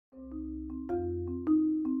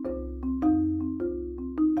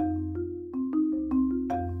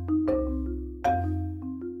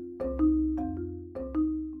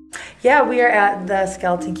Yeah, we are at the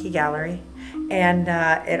Skeleton Key Gallery, and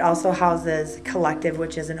it also houses Collective,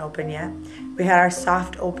 which isn't open yet. We had our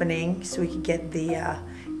soft opening so we could get the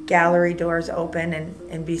gallery doors open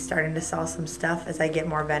and be starting to sell some stuff as I get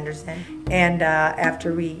more vendors in. And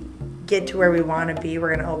after we get to where we want to be,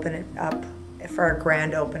 we're going to open it up for our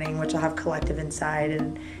grand opening, which will have Collective inside,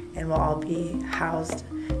 and we'll all be housed.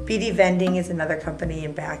 BD Vending is another company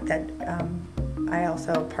in back that I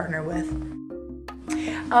also partner with.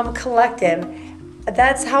 Collective,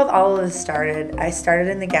 that's how all of this started. I started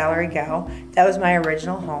in the Gallery Go. That was my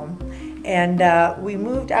original home. And we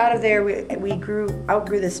moved out of there. We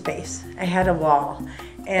outgrew the space. I had a wall.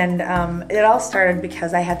 And it all started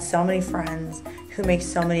because I had so many friends who make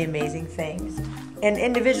so many amazing things. And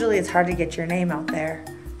individually, it's hard to get your name out there.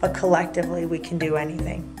 But collectively, we can do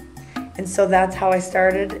anything. And so that's how I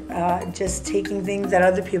started, just taking things that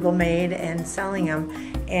other people made and selling them.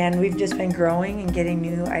 And we've just been growing and getting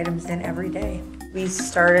new items in every day. We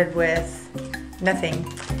started with nothing.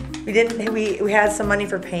 We had some money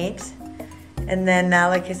for paint. And then,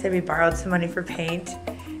 like I said, we borrowed some money for paint.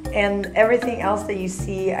 And everything else that you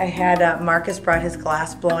see, I had Marcus brought his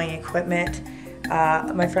glass blowing equipment.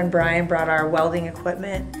 My friend Brian brought our welding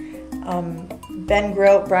equipment. Ben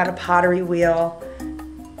Grote brought a pottery wheel.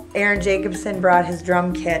 Aaron Jacobson brought his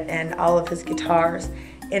drum kit and all of his guitars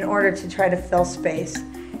in order to try to fill space.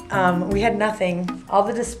 We had nothing. All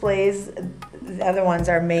the displays, the other ones,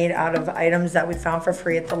 are made out of items that we found for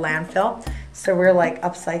free at the landfill. So we're like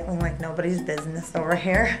upcycling like nobody's business over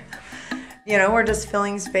here. You know, we're just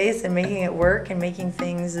filling space and making it work and making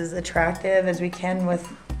things as attractive as we can with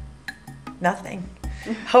nothing.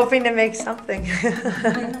 Hoping to make something.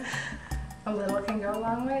 A little can go a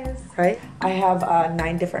long ways. Right. I have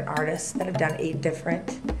 9 different artists that have done 8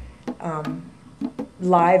 different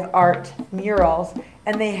live art murals,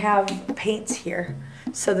 and they have paints here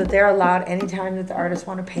so that they're allowed anytime that the artists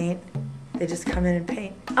want to paint, they just come in and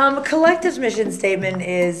paint. Collective's mission statement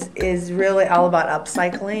is really all about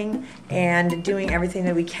upcycling and doing everything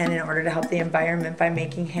that we can in order to help the environment by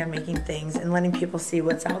making hand-making things and letting people see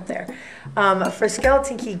what's out there. For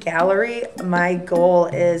Skeleton Key Gallery, my goal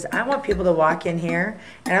is I want people to walk in here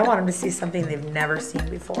and I want them to see something they've never seen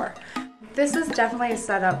before. This is definitely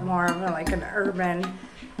set up more of like an urban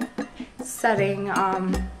setting.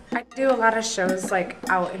 I do a lot of shows like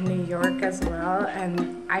out in New York as well,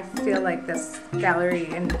 and I feel like this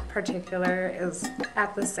gallery in particular is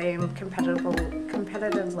at the same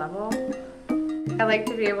competitive level. I like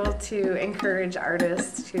to be able to encourage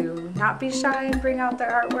artists to not be shy and bring out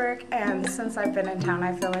their artwork, and since I've been in town,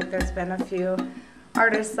 I feel like there's been a few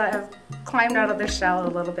artists that have climbed out of their shell a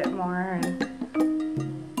little bit more and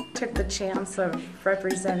took the chance of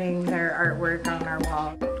representing their artwork on our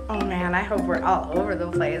wall. Oh man, I hope we're all over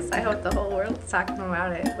the place. I hope the whole world's talking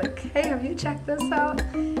about it. Like, hey, have you checked this out?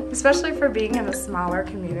 Especially for being in a smaller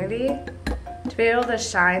community, to be able to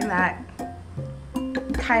shine that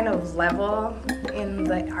kind of level in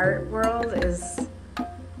the art world is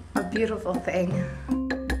a beautiful thing.